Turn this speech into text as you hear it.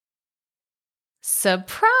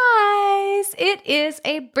Surprise! It is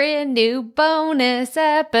a brand new bonus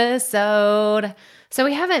episode. So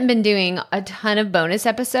we haven't been doing a ton of bonus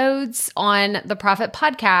episodes on the Profit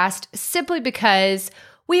Podcast simply because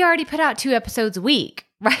we already put out 2 episodes a week,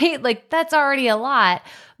 right? Like that's already a lot.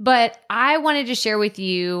 But I wanted to share with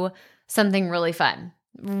you something really fun.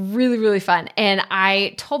 Really fun. And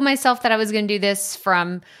I told myself that I was going to do this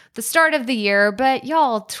from the start of the year, but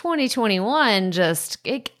y'all, 2021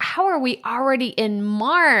 how are we already in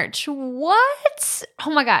March? What?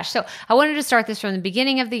 Oh my gosh. So I wanted to start this from the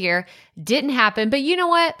beginning of the year. Didn't happen, but you know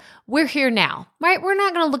what? We're here now, right? We're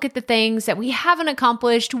not going to look at the things that we haven't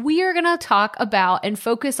accomplished. We are going to talk about and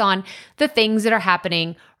focus on the things that are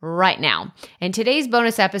happening right now. In today's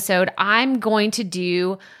bonus episode, I'm going to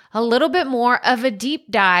do a little bit more of a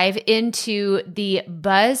deep dive into the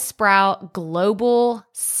Buzzsprout Global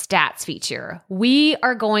Stats feature. We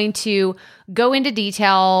are going to go into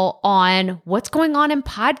detail on what's going on in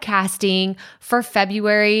podcasting for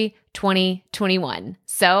February 2021.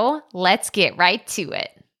 So let's get right to it.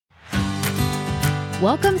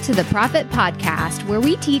 Welcome to the Profit Podcast, where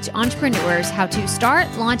we teach entrepreneurs how to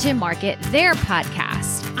start, launch, and market their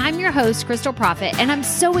podcast. I'm your host, Crystal Profit, and I'm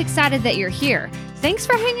so excited that you're here. Thanks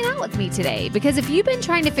for hanging out with me today, because if you've been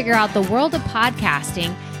trying to figure out the world of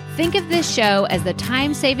podcasting, think of this show as the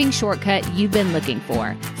time-saving shortcut you've been looking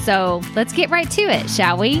for. So let's get right to it,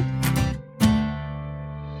 shall we?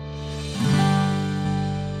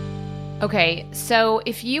 Okay, so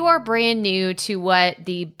if you are brand new to what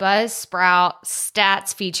the Buzzsprout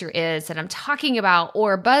stats feature is that I'm talking about,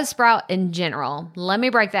 or Buzzsprout in general, let me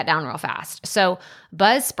break that down real fast. So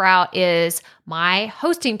Buzzsprout is my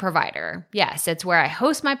hosting provider. Yes, it's where I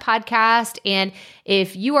host my podcast. And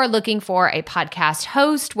if you are looking for a podcast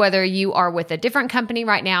host, whether you are with a different company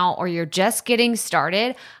right now or you're just getting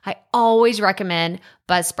started, I always recommend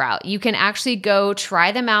Buzzsprout. You can actually go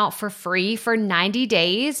try them out for free for 90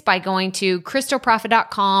 days by going to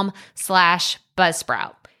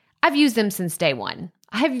crystalprofit.com/Buzzsprout. I've used them since day one.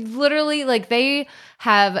 I've literally, they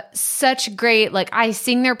have such great, I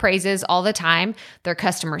sing their praises all the time. Their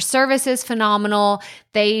customer service is phenomenal.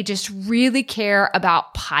 They just really care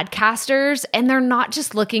about podcasters, and they're not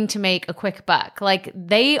just looking to make a quick buck.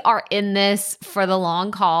 They are in this for the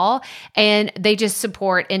long haul, and they just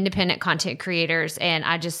support independent content creators. And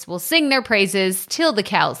I just will sing their praises till the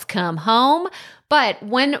cows come home. But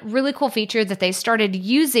one really cool feature that they started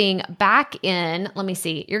using back in, let me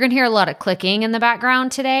see, you're going to hear a lot of clicking in the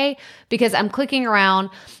background today because I'm clicking around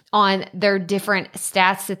on their different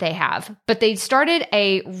stats that they have. But they started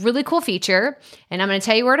a really cool feature, and I'm going to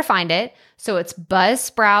tell you where to find it. So it's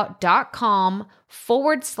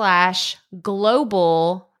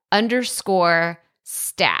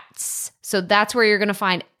buzzsprout.com/global_stats. So that's where you're going to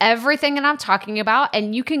find everything that I'm talking about.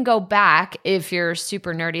 And you can go back if you're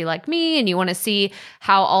super nerdy like me and you want to see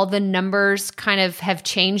how all the numbers kind of have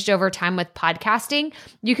changed over time with podcasting.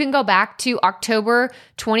 You can go back to October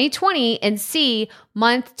 2020 and see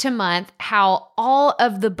month to month how all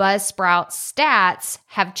of the Buzzsprout stats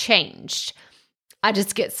have changed. I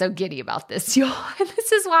just get so giddy about this, y'all.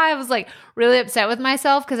 This is why I was really upset with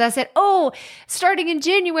myself, because I said, starting in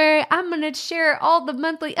January, I'm going to share all the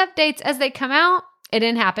monthly updates as they come out. It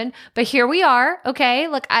didn't happen, but here we are. Okay.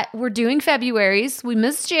 We're doing February's. We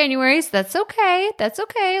missed January's. That's okay. That's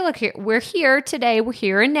okay. Look here, we're here today. We're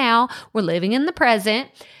here and now. We're living in the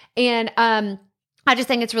present. And I just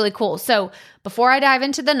think it's really cool. So before I dive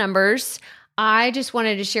into the numbers, I just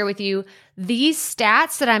wanted to share with you these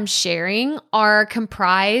stats that I'm sharing are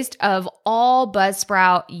comprised of all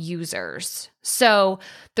Buzzsprout users. So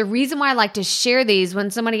the reason why I like to share these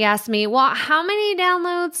when somebody asks me, well, how many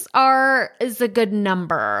downloads is a good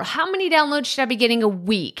number? How many downloads should I be getting a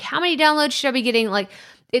week? How many downloads should I be getting?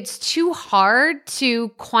 It's too hard to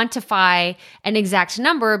quantify an exact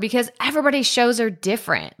number because everybody's shows are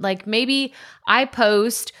different. Maybe I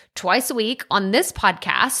post twice a week on this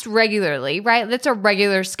podcast regularly, right? That's a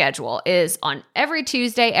regular schedule, is on every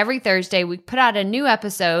Tuesday, every Thursday, we put out a new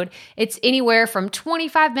episode. It's anywhere from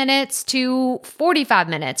 25 minutes to 45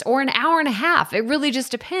 minutes or an hour and a half. It really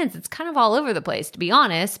just depends. It's kind of all over the place, to be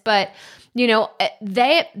honest, but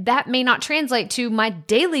that may not translate to my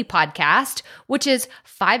daily podcast, which is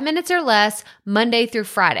 5 minutes or less, Monday through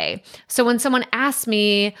Friday. So when someone asks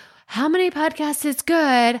me, how many podcasts is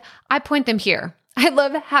good, I point them here. I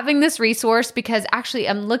love having this resource because actually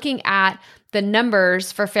I'm looking at the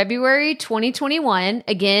numbers for February 2021.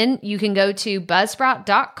 Again, you can go to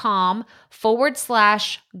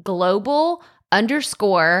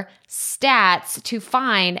buzzsprout.com/global_stats to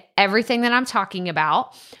find everything that I'm talking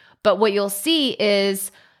about. But what you'll see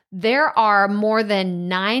is there are more than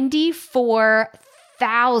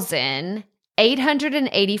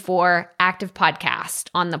 94,884 active podcasts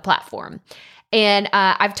on the platform. And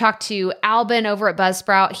I've talked to Albin over at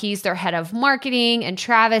Buzzsprout. He's their head of marketing, and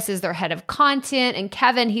Travis is their head of content. And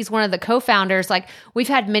Kevin, he's one of the co-founders. Like, we've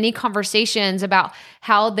had many conversations about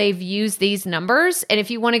how they've used these numbers. And if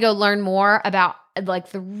you want to go learn more about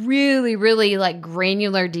like the really, really like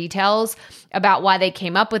granular details about why they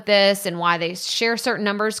came up with this and why they share certain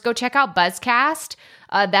numbers, go check out Buzzcast.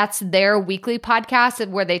 That's their weekly podcast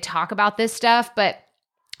where they talk about this stuff. But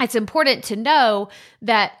it's important to know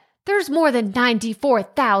that there's more than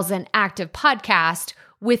 94,000 active podcasts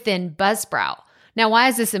within Buzzsprout. Now, why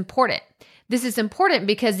is this important? This is important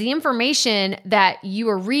because the information that you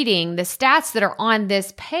are reading, the stats that are on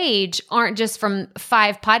this page, aren't just from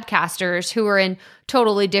 5 podcasters who are in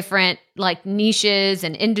totally different like niches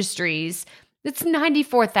and industries. It's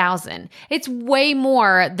 94,000. It's way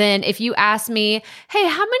more than if you ask me, hey,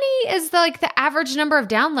 how many is the average number of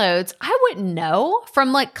downloads? I wouldn't know.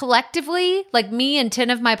 From like collectively, like me and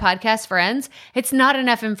 10 of my podcast friends, it's not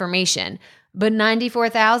enough information. But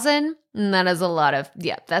 94,000, that's a lot of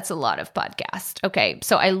podcasts. Okay,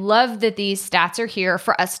 so I love that these stats are here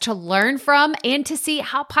for us to learn from and to see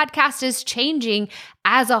how podcast is changing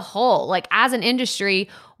as a whole, like as an industry,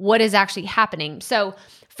 what is actually happening. So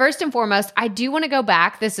first and foremost, I do want to go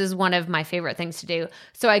back. This is one of my favorite things to do.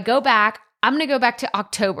 So I'm going to go back to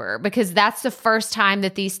October because that's the first time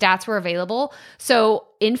that these stats were available. So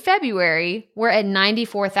in February, we're at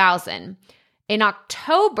 94,000. In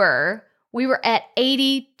October, we were at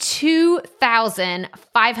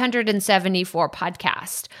 82,574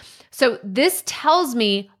 podcasts. So this tells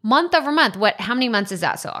me month over month, how many months is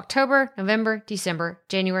that? So October, November, December,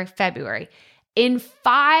 January, February. In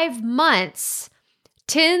 5 months,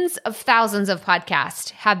 tens of thousands of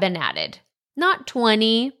podcasts have been added. Not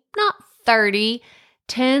 20, not 30,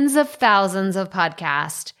 tens of thousands of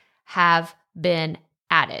podcasts have been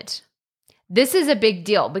added. This is a big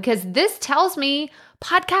deal because this tells me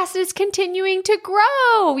podcast is continuing to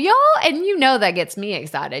grow, y'all. And you know that gets me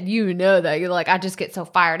excited. You know that you're like, I just get so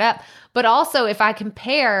fired up. But also if I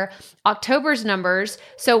compare October's numbers,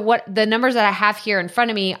 so what the numbers that I have here in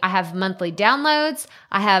front of me, I have monthly downloads,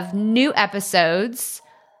 I have new episodes.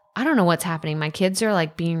 I don't know what's happening. My kids are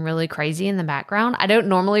like being really crazy in the background. I don't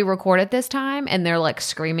normally record at this time and they're like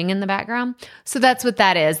screaming in the background. So that's what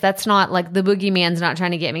that is. That's not like the boogeyman's not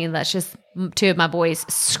trying to get me. That's just 2 of my boys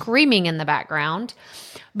screaming in the background.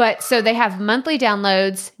 But so they have monthly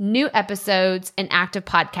downloads, new episodes, and active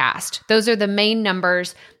podcast. Those are the main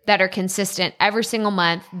numbers that are consistent every single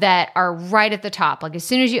month that are right at the top. Like as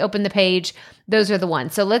soon as you open the page, those are the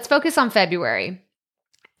ones. So let's focus on February.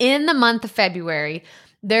 In the month of February,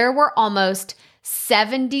 there were almost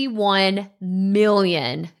 71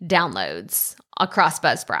 million downloads across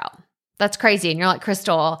Buzzsprout. That's crazy. And you're like,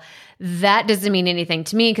 Crystal, that doesn't mean anything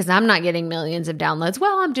to me because I'm not getting millions of downloads.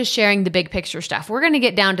 Well, I'm just sharing the big picture stuff. We're going to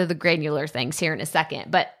get down to the granular things here in a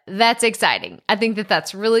second, but that's exciting. I think that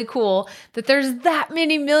that's really cool that there's that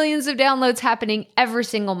many millions of downloads happening every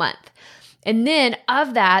single month. And then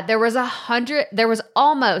of that, it was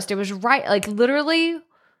right, like literally,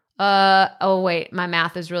 oh wait, my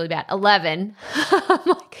math is really bad. 11. I'm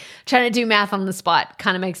like trying to do math on the spot.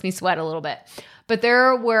 Kind of makes me sweat a little bit. But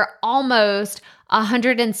there were almost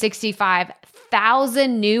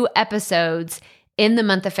 165,000 new episodes in the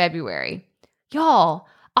month of February. Y'all,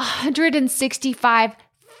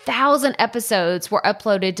 165,000 episodes were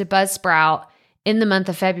uploaded to Buzzsprout in the month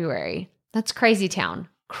of February. That's crazy town.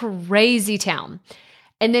 Crazy town.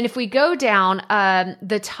 And then if we go down,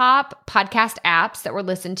 the top podcast apps that were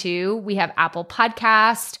listened to, we have Apple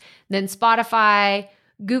Podcast, then Spotify,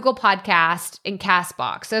 Google Podcast, and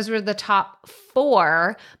Castbox. Those were the top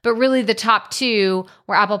 4, but really the top 2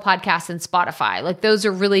 were Apple Podcasts and Spotify. Like those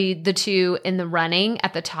are really the 2 in the running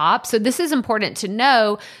at the top. So this is important to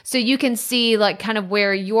know so you can see like kind of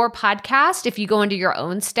where your podcast, if you go into your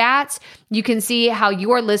own stats, you can see how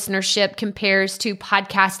your listenership compares to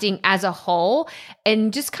podcasting as a whole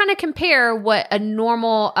and just kind of compare what a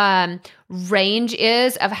normal range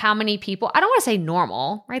is of how many people, I don't want to say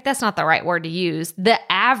normal, right? That's not the right word to use. The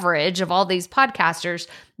average of all these podcasters,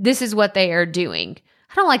 this is what they are doing.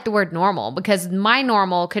 I don't like the word normal because my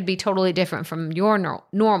normal could be totally different from your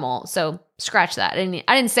normal. So scratch that. I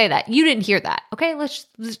didn't say that. You didn't hear that. Okay,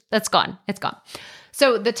 that's gone. It's gone.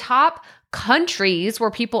 So the top countries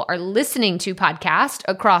where people are listening to podcasts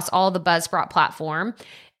across all the Buzzsprout platform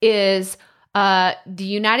is the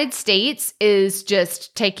United States is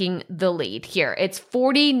just taking the lead here. It's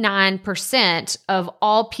 49% of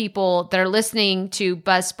all people that are listening to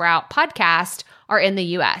Buzzsprout podcast are in the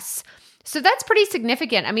US. So that's pretty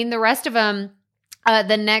significant. I mean, the rest of them,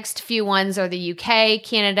 the next few ones are the UK,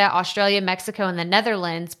 Canada, Australia, Mexico, and the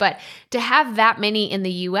Netherlands. But to have that many in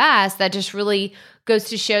the US, that just really goes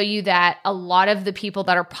to show you that a lot of the people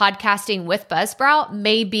that are podcasting with Buzzsprout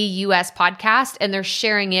may be US podcast, and they're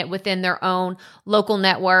sharing it within their own local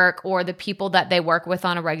network or the people that they work with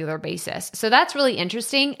on a regular basis. So that's really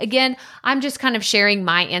interesting. Again, I'm just kind of sharing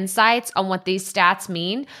my insights on what these stats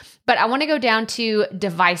mean, but I want to go down to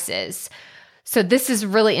devices. So this is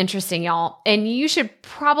really interesting, y'all. And you should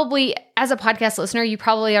probably, as a podcast listener, you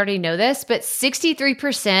probably already know this, but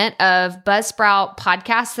 63% of Buzzsprout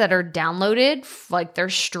podcasts that are downloaded, like they're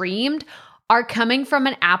streamed, are coming from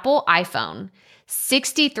an Apple iPhone.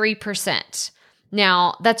 63%.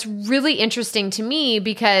 Now, that's really interesting to me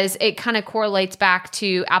because it kind of correlates back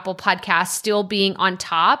to Apple Podcasts still being on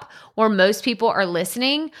top where most people are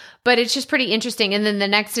listening, but it's just pretty interesting. And then the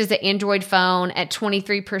next is the Android phone at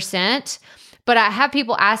 23%. But I have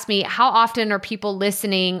people ask me, how often are people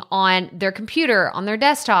listening on their computer, on their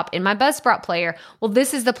desktop, in my Buzzsprout player? Well,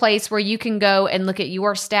 this is the place where you can go and look at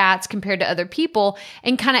your stats compared to other people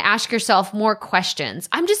and kind of ask yourself more questions.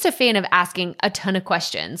 I'm just a fan of asking a ton of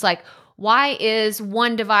questions, like, why is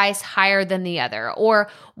one device higher than the other? Or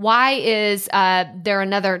why is there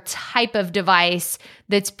another type of device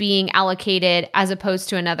that's being allocated as opposed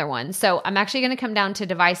to another one? So I'm actually going to come down to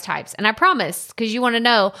device types. And I promise, because you want to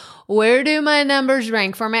know, where do my numbers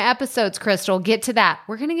rank for my episodes, Crystal? Get to that.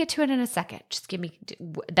 We're going to get to it in a second. Just give me,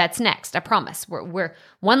 that's next. I promise. We're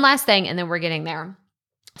one last thing and then we're getting there.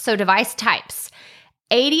 So device types,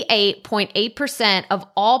 88.8% of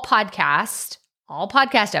all podcast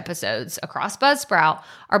episodes across Buzzsprout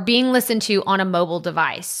are being listened to on a mobile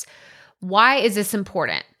device. Why is this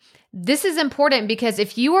important? This is important because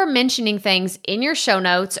if you are mentioning things in your show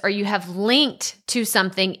notes or you have linked to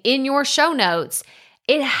something in your show notes,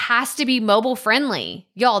 it has to be mobile friendly.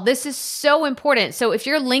 Y'all, this is so important. So if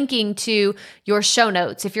you're linking to your show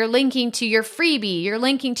notes, if you're linking to your freebie, you're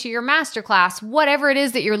linking to your masterclass, whatever it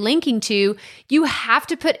is that you're linking to, you have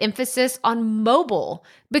to put emphasis on mobile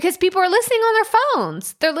because people are listening on their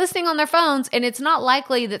phones. They're listening on their phones, and it's not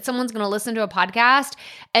likely that someone's going to listen to a podcast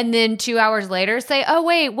and then 2 hours later say, oh,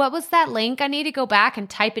 wait, what was that link? I need to go back and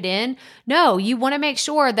type it in. No, you want to make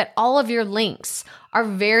sure that all of your links are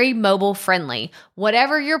very mobile friendly.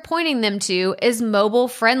 Whatever you're pointing them to is mobile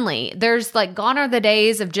friendly. There's like gone are the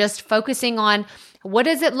days of just focusing on what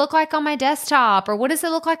does it look like on my desktop or what does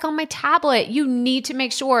it look like on my tablet. You need to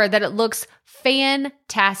make sure that it looks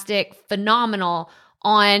fantastic, phenomenal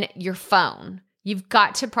on your phone. You've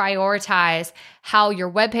got to prioritize how your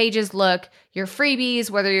web pages look, your freebies,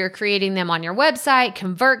 whether you're creating them on your website,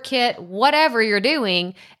 ConvertKit, whatever you're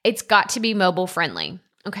doing, it's got to be mobile friendly.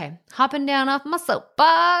 Okay, hopping down off my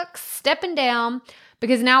soapbox, stepping down,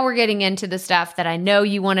 because now we're getting into the stuff that I know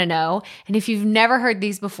you want to know. And if you've never heard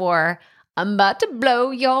these before, I'm about to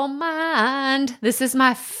blow your mind. This is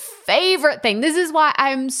my favorite thing. This is why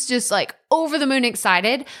I'm just like over the moon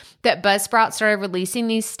excited that Buzzsprout started releasing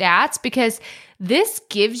these stats, because this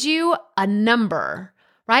gives you a number,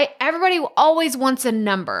 right? Everybody always wants a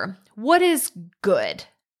number. What is good,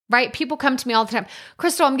 right? People come to me all the time.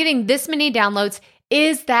 Crystal, I'm getting this many downloads.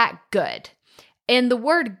 Is that good? And the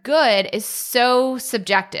word good is so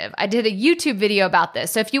subjective. I did a YouTube video about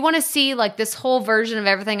this. So if you want to see like this whole version of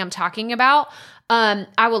everything I'm talking about,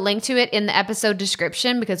 I will link to it in the episode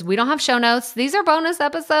description because we don't have show notes. These are bonus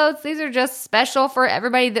episodes. These are just special for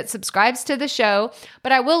everybody that subscribes to the show.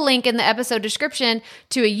 But I will link in the episode description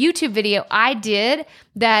to a YouTube video I did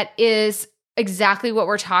that is exactly what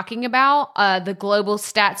we're talking about, the global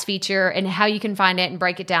stats feature and how you can find it and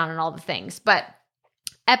break it down and all the things. But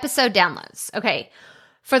episode downloads. Okay.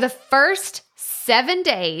 For the first 7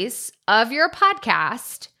 days of your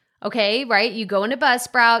podcast, okay, right? You go into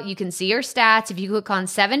Buzzsprout, you can see your stats. If you click on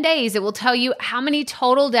 7 days, it will tell you how many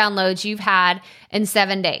total downloads you've had in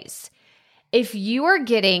 7 days. If you are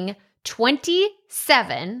getting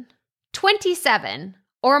 27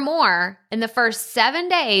 or more in the first 7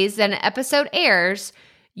 days that an episode airs,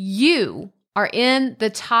 you are in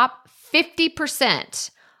the top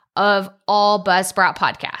 50% of all Buzzsprout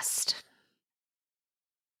podcasts.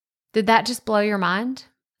 Did that just blow your mind?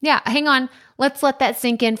 Yeah, hang on. Let's let that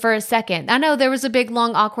sink in for a second. I know there was a big,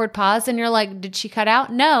 long, awkward pause and you're like, did she cut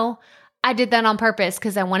out? No, I did that on purpose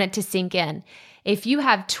because I want it to sink in. If you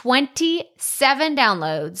have 27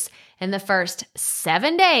 downloads in the first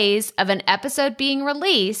 7 days of an episode being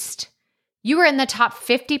released, you are in the top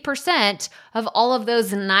 50% of all of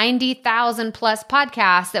those 90,000 plus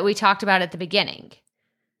podcasts that we talked about at the beginning.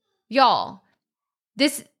 Y'all,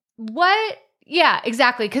 what Yeah,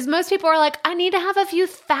 exactly. Because most people are like, I need to have a few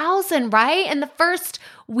thousand, right? In the first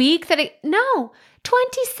week no,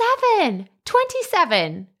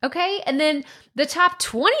 27, okay? And then the top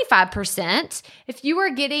 25%, if you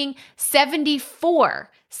are getting 74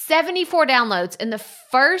 downloads in the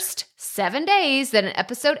first 7 days that an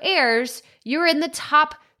episode airs, you're in the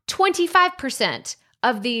top 25%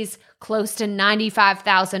 of these close to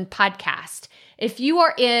 95,000 podcasts. If you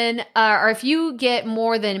are or if you get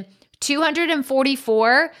more than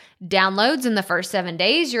 244 downloads in the first 7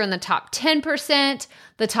 days, you're in the top 10%.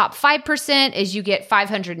 The top 5% is you get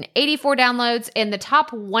 584 downloads. And the top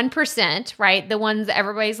 1%, right? The ones that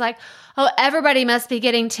everybody's like, oh, everybody must be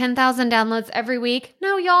getting 10,000 downloads every week.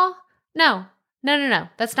 No, y'all. No.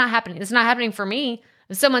 That's not happening. It's not happening for me.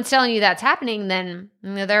 If someone's telling you that's happening, then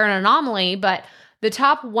they're an anomaly. But the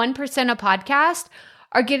top 1% of podcasts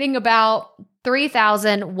are getting about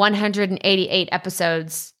 3,188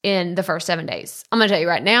 episodes in the first 7 days. I'm going to tell you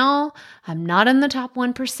right now, I'm not in the top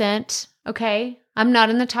 1%, okay? I'm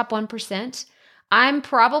not in the top 1%. I'm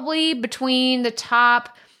probably between the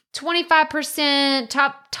top 25%,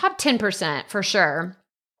 top 10% for sure.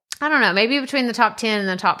 I don't know, maybe between the top 10 and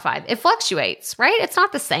the top 5. It fluctuates, right? It's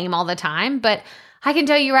not the same all the time, but I can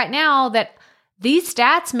tell you right now that these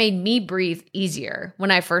stats made me breathe easier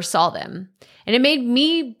when I first saw them. And it made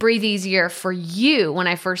me breathe easier for you when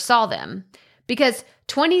I first saw them. Because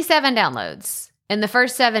 27 downloads in the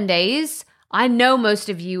first 7 days, I know most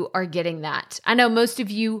of you are getting that. I know most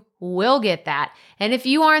of you will get that. And if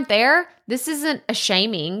you aren't there, this isn't a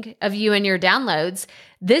shaming of you and your downloads.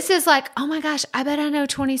 This is like, oh my gosh, I bet I know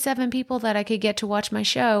 27 people that I could get to watch my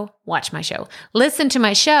show, listen to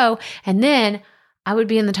my show, and then I would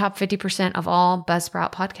be in the top 50% of all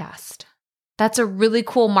Buzzsprout podcasts. That's a really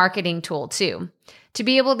cool marketing tool too. To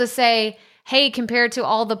be able to say, hey, compared to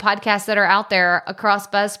all the podcasts that are out there across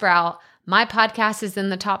Buzzsprout, my podcast is in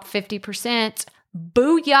the top 50%.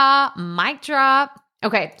 Booyah, mic drop.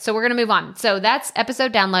 Okay, so we're going to move on. So that's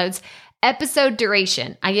episode downloads. Episode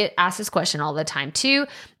duration. I get asked this question all the time too.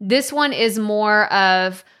 This one is more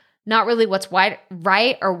of not really what's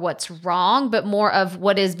right or what's wrong, but more of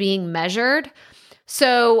what is being measured.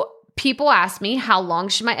 So people ask me, how long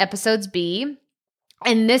should my episodes be?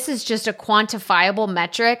 And this is just a quantifiable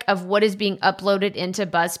metric of what is being uploaded into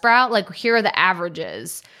Buzzsprout. Like, here are the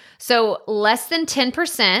averages. So less than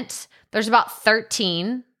 10%, there's about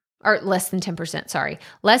 13, or less than 10%, sorry.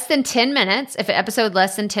 Less than 10 minutes, if an episode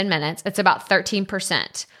less than 10 minutes, it's about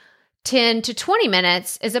 13%. 10 to 20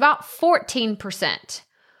 minutes is about 14%.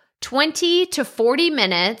 20 to 40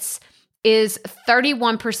 minutes is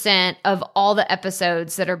 31% of all the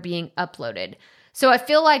episodes that are being uploaded. So I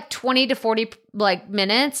feel like 20 to 40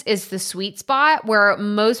 minutes is the sweet spot where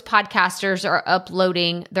most podcasters are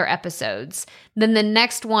uploading their episodes. Then the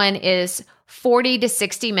next one is 40 to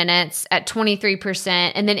 60 minutes at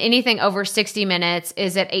 23%, and then anything over 60 minutes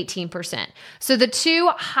is at 18%. So the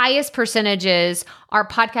two highest percentages are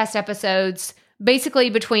podcast episodes basically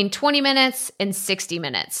between 20 minutes and 60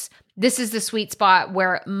 minutes. This is the sweet spot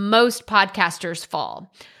where most podcasters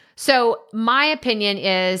fall. So my opinion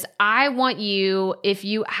is, I want you, if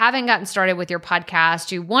you haven't gotten started with your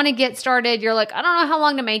podcast, you want to get started, you're like, I don't know how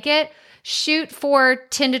long to make it, shoot for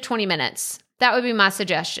 10 to 20 minutes. That would be my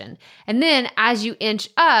suggestion. And then as you inch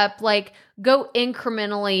up, go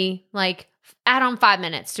incrementally, add on 5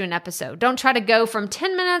 minutes to an episode. Don't try to go from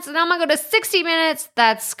 10 minutes and I'm going to go to 60 minutes.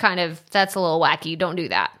 That's a little wacky. Don't do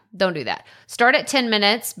that. Start at 10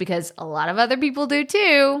 minutes because a lot of other people do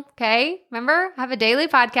too. Okay. Remember, have a daily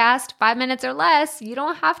podcast, 5 minutes or less. You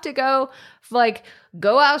don't have to go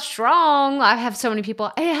out strong. I have so many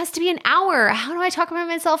people, it has to be an hour. How do I talk about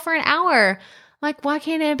myself for an hour? Why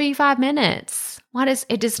can't it be 5 minutes?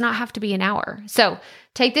 It does not have to be an hour. So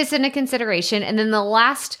take this into consideration. And then the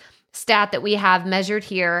last stat that we have measured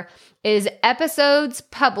here is episodes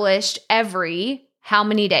published every how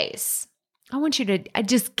many days? I want you to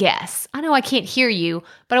just guess. I know I can't hear you,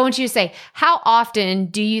 but I want you to say, how often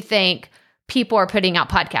do you think people are putting out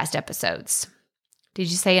podcast episodes? Did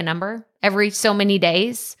you say a number? Every so many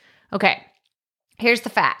days? Okay, here's the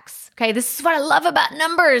facts. Okay, this is what I love about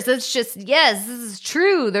numbers. It's just, yes, this is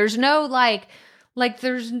true. There's no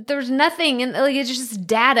there's nothing, and it's just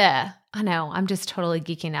data. I know, I'm just totally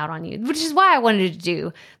geeking out on you, which is why I wanted to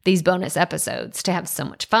do these bonus episodes to have so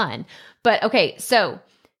much fun. But okay, so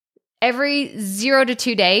every 0 to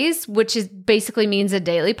 2 days, which is basically means a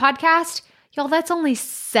daily podcast, y'all, that's only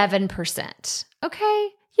 7%. Okay?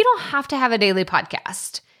 You don't have to have a daily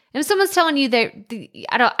podcast. And if someone's telling you that,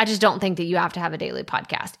 I just don't think that you have to have a daily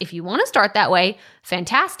podcast. If you want to start that way,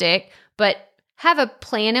 fantastic. But have a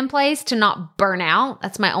plan in place to not burn out.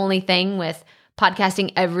 That's my only thing with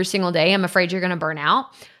podcasting every single day. I'm afraid you're going to burn out.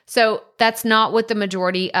 So that's not what the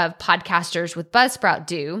majority of podcasters with Buzzsprout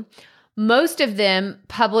do. Most of them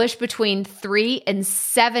publish between 3 and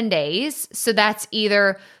 7 days. So that's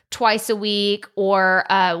either twice a week or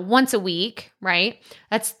once a week, right?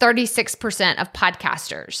 That's 36% of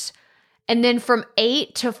podcasters. And then from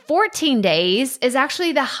 8 to 14 days is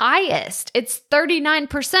actually the highest. It's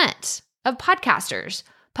 39% of podcasters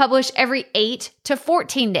publish every 8 to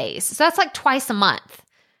 14 days. So that's like twice a month.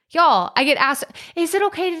 Y'all, I get asked, is it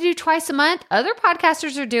okay to do twice a month? Other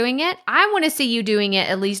podcasters are doing it. I want to see you doing it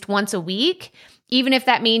at least once a week, even if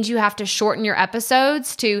that means you have to shorten your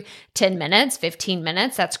episodes to 10 minutes, 15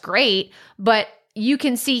 minutes. That's great. But you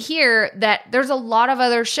can see here that there's a lot of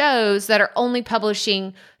other shows that are only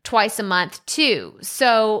publishing twice a month too.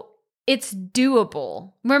 So it's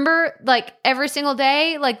doable. Remember, like every single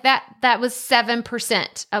day, like that was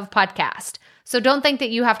 7% of podcast. So don't think that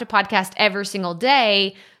you have to podcast every single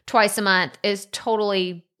day. Twice a month is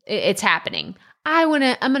totally, it's happening. I'm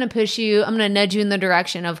going to push you. I'm going to nudge you in the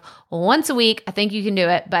direction of once a week. I think you can do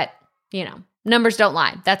it, but numbers don't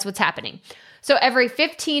lie. That's what's happening. So every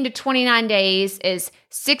 15 to 29 days is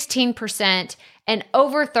 16%, and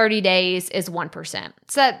over 30 days is 1%.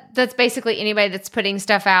 So that's basically anybody that's putting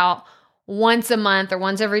stuff out once a month or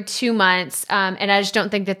once every 2 months. And I just don't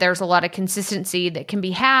think that there's a lot of consistency that can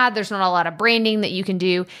be had. There's not a lot of branding that you can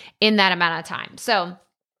do in that amount of time. So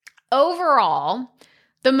overall,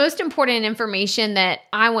 the most important information that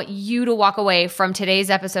I want you to walk away from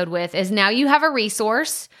today's episode with is now you have a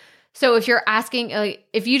resource. So if you're asking,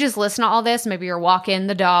 if you just listen to all this, maybe you're walking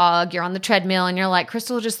the dog, you're on the treadmill, and you're like,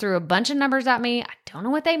 Crystal just threw a bunch of numbers at me. I don't know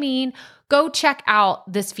what they mean. Go check out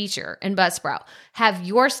this feature in Buzzsprout. Have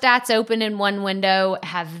your stats open in one window,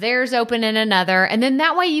 have theirs open in another, and then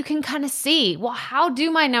that way you can kind of see, well, how do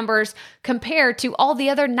my numbers compare to all the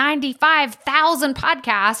other 95,000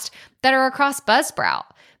 podcasts that are across Buzzsprout?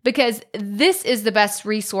 Because this is the best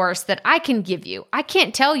resource that I can give you. I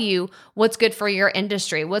can't tell you what's good for your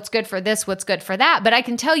industry, what's good for this, what's good for that, but I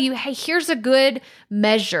can tell you, hey, here's a good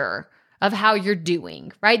measure of how you're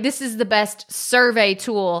doing, right? This is the best survey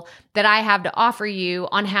tool that I have to offer you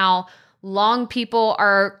on how long people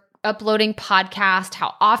are uploading podcasts,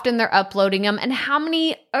 how often they're uploading them, and how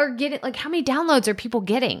many are getting, like how many downloads are people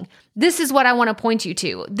getting? This is what I want to point you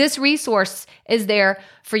to. This resource is there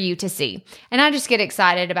for you to see. And I just get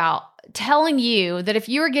excited about telling you that if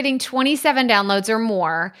you are getting 27 downloads or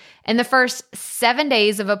more in the first 7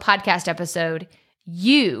 days of a podcast episode,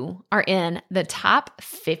 you are in the top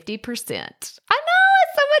 50%. I know,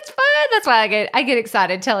 it's so much fun. That's why I get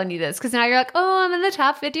excited telling you this, because now you're like, oh, I'm in the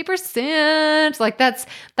top 50%. Like that's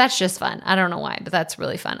just fun. I don't know why, but that's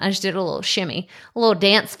really fun. I just did a little shimmy, a little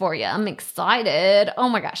dance for you. I'm excited. Oh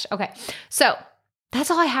my gosh. Okay. So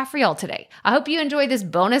that's all I have for y'all today. I hope you enjoyed this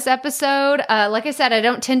bonus episode. Like I said, I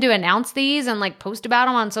don't tend to announce these and like post about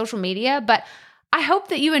them on social media, but I hope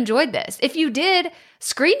that you enjoyed this. If you did,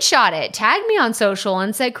 screenshot it, tag me on social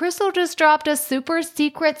and say, Crystal just dropped a super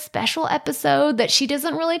secret special episode that she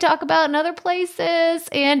doesn't really talk about in other places.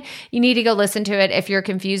 And you need to go listen to it if you're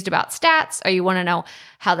confused about stats or you want to know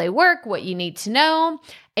how they work, what you need to know.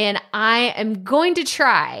 And I am going to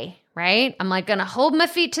try, right? I'm like going to hold my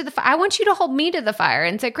feet to the fire. I want you to hold me to the fire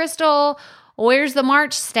and say, Crystal, where's the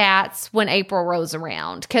March stats when April rolls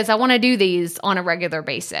around? Because I want to do these on a regular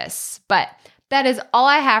basis. But that is all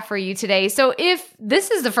I have for you today. So if this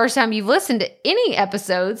is the first time you've listened to any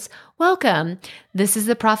episodes, welcome. This is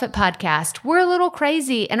the Profit Podcast. We're a little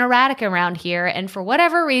crazy and erratic around here. And for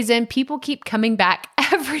whatever reason, people keep coming back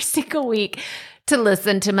every single week to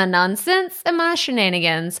listen to my nonsense and my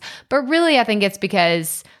shenanigans. But really, I think it's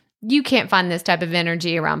because you can't find this type of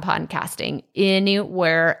energy around podcasting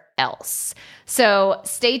anywhere else. So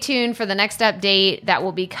stay tuned for the next update that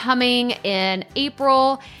will be coming in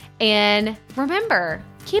April. And remember,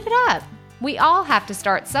 keep it up. We all have to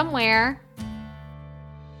start somewhere.